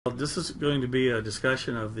Well, this is going to be a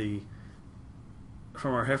discussion of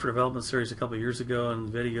from our heifer development series a couple of years ago and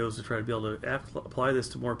videos to try to be able to apply this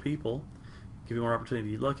to more people, give you more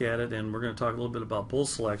opportunity to look at it, and we're going to talk a little bit about bull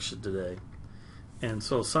selection today. And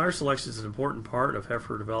so sire selection is an important part of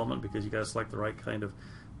heifer development because you got to select the right kind of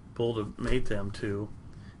bull to mate them to.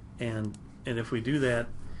 And if we do that,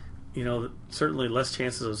 certainly less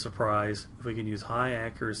chances of surprise if we can use high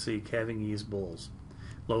accuracy calving ease bulls.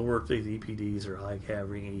 Low work with EPDs or high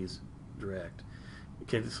calving ease direct. We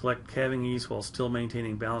can select calving ease while still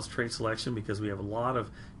maintaining balanced trait selection because we have a lot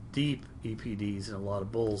of deep EPDs and a lot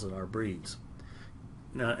of bulls in our breeds.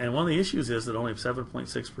 Now, and one of the issues is that only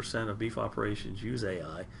 7.6% of beef operations use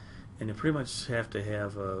AI, and you pretty much have to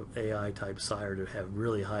have a AI type sire to have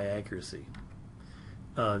really high accuracy.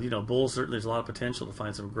 Bulls, certainly there's a lot of potential to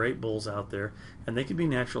find some great bulls out there, and they can be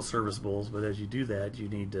natural service bulls, but as you do that, you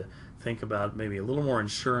need to think about maybe a little more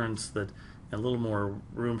insurance and a little more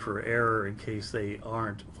room for error in case they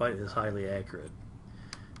aren't quite as highly accurate.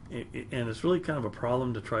 And it's really kind of a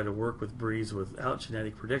problem to try to work with breeds without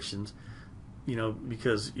genetic predictions,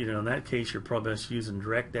 because, in that case, you're probably best using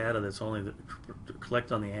direct data that's only to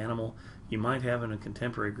collect on the animal. You might have it in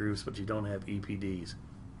contemporary groups, but you don't have EPDs.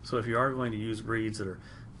 So if you are going to use breeds that are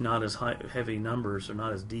not as heavy numbers or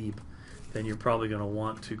not as deep, then you're probably going to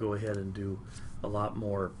want to go ahead and do a lot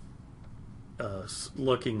more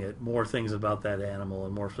looking at more things about that animal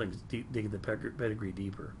and more things, digging the pedigree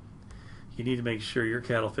deeper. You need to make sure your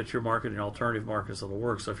cattle fit your market and alternative markets that'll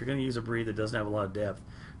work. So if you're going to use a breed that doesn't have a lot of depth,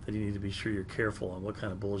 then you need to be sure you're careful on what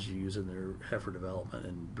kind of bulls you use in their heifer development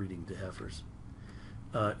and breeding to heifers.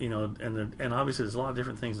 And obviously there's a lot of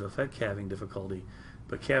different things that affect calving difficulty,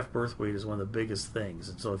 but calf birth weight is one of the biggest things.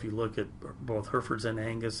 And so if you look at both Herefords and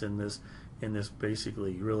Angus in this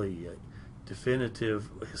basically really definitive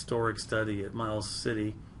historic study at Miles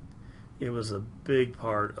City, it was a big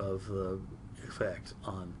part of the effect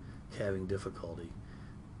on calving difficulty.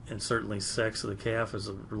 And certainly sex of the calf as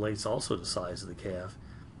it relates also to size of the calf.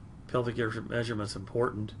 Pelvic area measurement's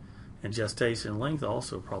important, and gestation length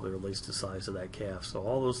also probably relates to size of that calf. So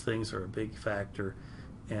all those things are a big factor,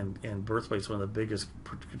 and birth weight's one of the biggest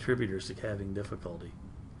contributors to calving difficulty.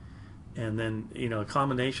 And then, a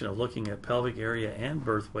combination of looking at pelvic area and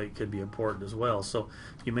birth weight could be important as well. So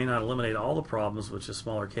you may not eliminate all the problems with just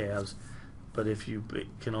smaller calves, but if you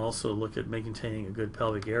can also look at maintaining a good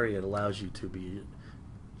pelvic area, it allows you to be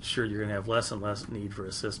sure you're going to have less and less need for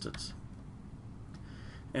assistance.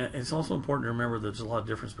 And it's also important to remember that there's a lot of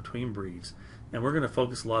difference between breeds. And we're going to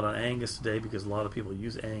focus a lot on Angus today because a lot of people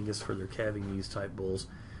use Angus for their calving ease type bulls.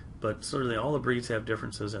 But certainly all the breeds have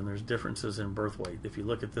differences, and there's differences in birth weight. If you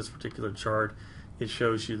look at this particular chart, it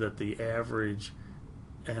shows you that the average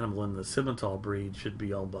animal in the Simmental breed should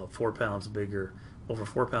be about 4 pounds bigger, over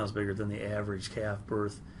 4 pounds bigger than the average calf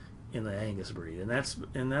birth in the Angus breed. And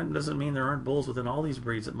that doesn't mean there aren't bulls within all these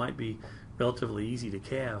breeds that might be relatively easy to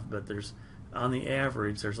calve, but on the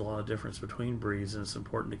average, there's a lot of difference between breeds, and it's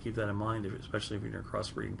important to keep that in mind, especially if you're in a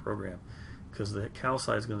crossbreeding program, because the cow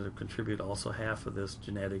size is going to contribute also half of this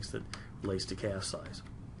genetics that relates to calf size.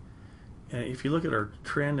 And if you look at our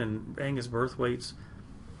trend in Angus birth weights,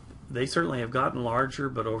 they certainly have gotten larger,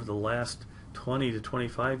 but over the last 20 to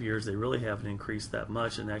 25 years, they really haven't increased that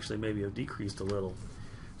much, and actually maybe have decreased a little.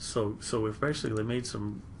 So we've basically made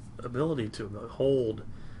some ability to hold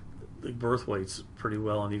the birth weights pretty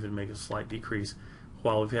well and even make a slight decrease,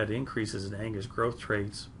 while we've had increases in Angus growth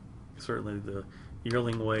traits. Certainly the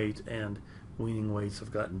yearling weight and weaning weights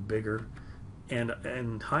have gotten bigger,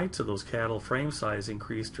 and heights of those cattle, frame size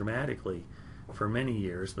increased dramatically for many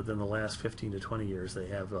years, but then the last 15 to 20 years they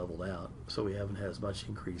have leveled out, so we haven't had as much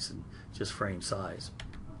increase in just frame size.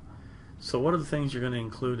 So what are the things you're going to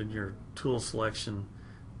include in your tool selection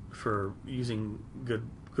for using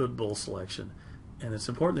good bull selection? And it's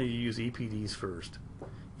important that you use EPDs first.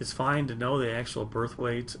 It's fine to know the actual birth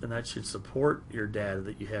weights, and that should support your data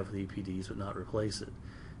that you have with EPDs, but not replace it,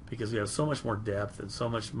 because we have so much more depth and so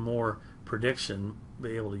much more prediction to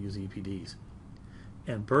be able to use EPDs.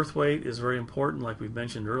 And birth weight is very important, like we've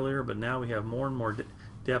mentioned earlier, but now we have more and more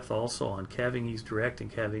depth also on calving ease direct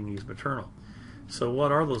and calving ease maternal. So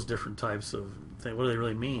what are those different types of things? What do they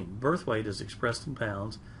really mean? Birth weight is expressed in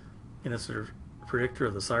pounds, and it's a predictor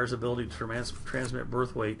of the sire's ability to transmit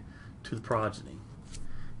birth weight to the progeny,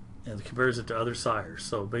 and it compares it to other sires.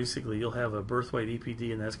 So basically you'll have a birth weight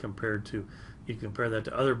EPD, and that's you compare that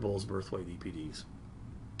to other bulls' birth weight EPDs.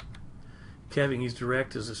 Calving ease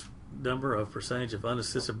direct is this number of percentage of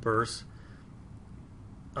unassisted births.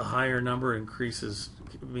 A higher number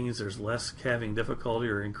means there's less calving difficulty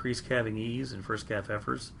or increased calving ease in first calf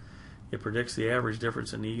heifers. It predicts the average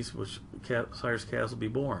difference in ease which sires' calves will be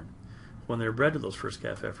born when they're bred to those first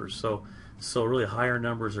calf heifers. So really higher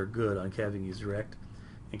numbers are good on calving ease direct.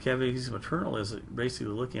 And calving ease maternal is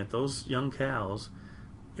basically looking at those young cows,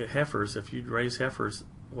 heifers. If you raise heifers,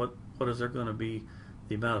 what is there going to be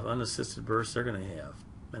the amount of unassisted births they're going to have,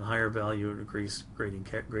 and higher value increase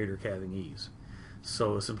greater calving ease.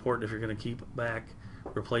 So it's important if you're going to keep back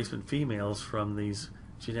replacement females from these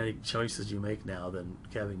genetic choices you make now, then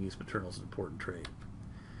calving ease maternal is an important trait.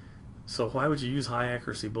 So why would you use high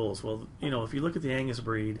accuracy bulls? Well, if you look at the Angus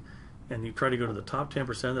breed and you try to go to the top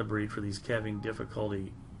 10% of the breed for these calving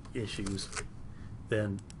difficulty issues,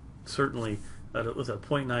 then certainly with a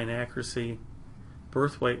 0.9 accuracy,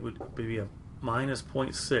 birth weight would be a minus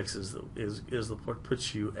 0.6 is what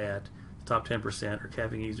puts you at the top 10%, or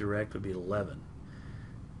calving ease direct would be 11.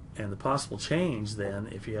 And the possible change then,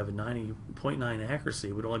 if you have a 90.9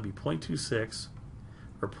 accuracy, would only be 0.26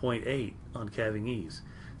 or 0.8 on calving ease.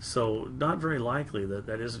 So not very likely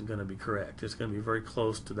that isn't going to be correct. It's going to be very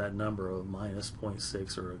close to that number of minus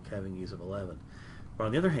 0.6 or a calving ease of 11. But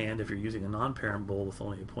on the other hand, if you're using a non-parent bull with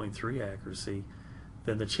only a 0.3 accuracy,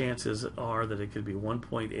 then the chances are that it could be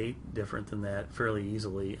 1.8 different than that fairly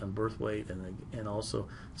easily on birth weight, and also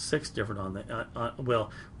 6 different on the well,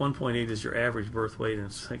 1.8 is your average birth weight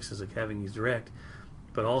and 6 is a calving ease direct,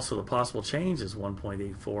 but also the possible change is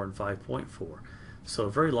 1.84 and 5.4. So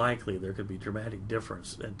very likely there could be dramatic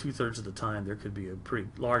difference, and 2/3 of the time there could be a pretty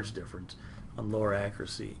large difference on lower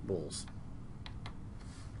accuracy bulls.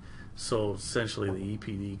 So essentially the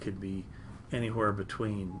EPD could be anywhere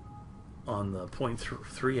between, on the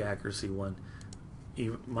 0.3 accuracy one,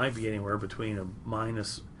 it might be anywhere between a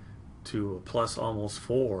minus to a plus almost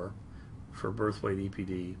 4 for birth weight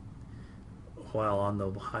EPD, while on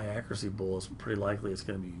the high accuracy bull, it's pretty likely it's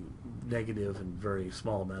going to be negative and very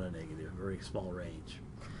small amount of negative, very small range.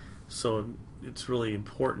 So it's really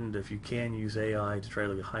important, if you can, use AI to try to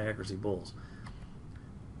look at high accuracy bulls.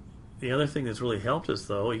 The other thing that's really helped us,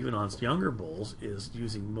 though, even on younger bulls, is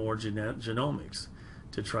using more genomics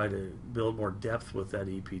to try to build more depth with that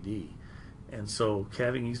EPD. And so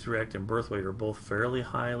calving ease direct and birth weight are both fairly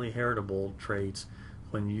highly heritable traits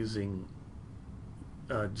when using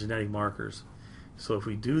genetic markers. So if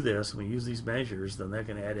we do this and we use these measures, then that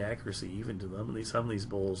can add accuracy even to some of these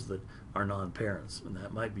bulls that are non-parents. And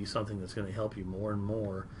that might be something that's going to help you more and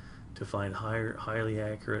more to find highly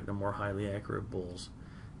accurate and more highly accurate bulls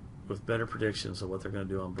with better predictions of what they're going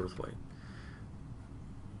to do on birth weight.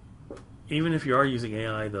 Even if you are using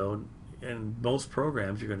AI, though, in most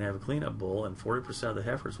programs you're going to have a cleanup bull, and 40% of the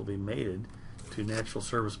heifers will be mated to natural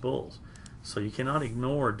service bulls. So you cannot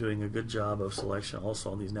ignore doing a good job of selection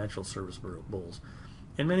also on these natural service bulls.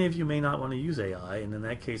 And many of you may not want to use AI, and in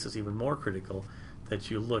that case it's even more critical that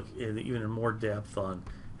you look even in more depth on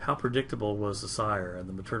how predictable was the sire and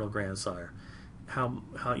the maternal grandsire. How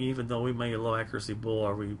even though we made a low accuracy bull,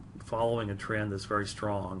 are we following a trend that's very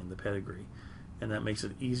strong in the pedigree? And that makes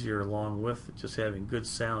it easier, along with just having good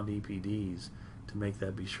sound EPDs, to make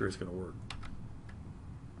that be sure it's going to work.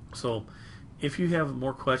 So if you have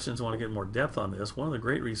more questions and want to get more depth on this, one of the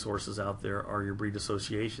great resources out there are your breed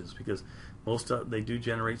associations, because they do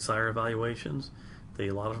generate sire evaluations. A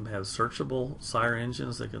lot of them have searchable sire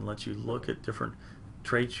engines that can let you look at different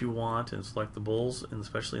traits you want and select the bulls, and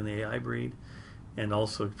especially in the AI breed, and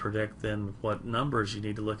also predict then what numbers you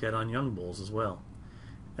need to look at on young bulls as well.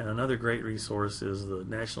 And another great resource is the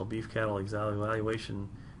National Beef Cattle Evaluation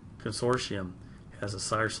Consortium has a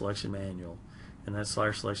sire selection manual. And that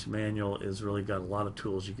sire selection manual has really got a lot of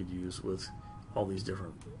tools you could use with all these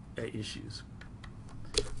different issues.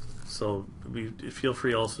 So feel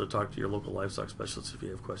free also to talk to your local livestock specialist if you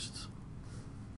have questions.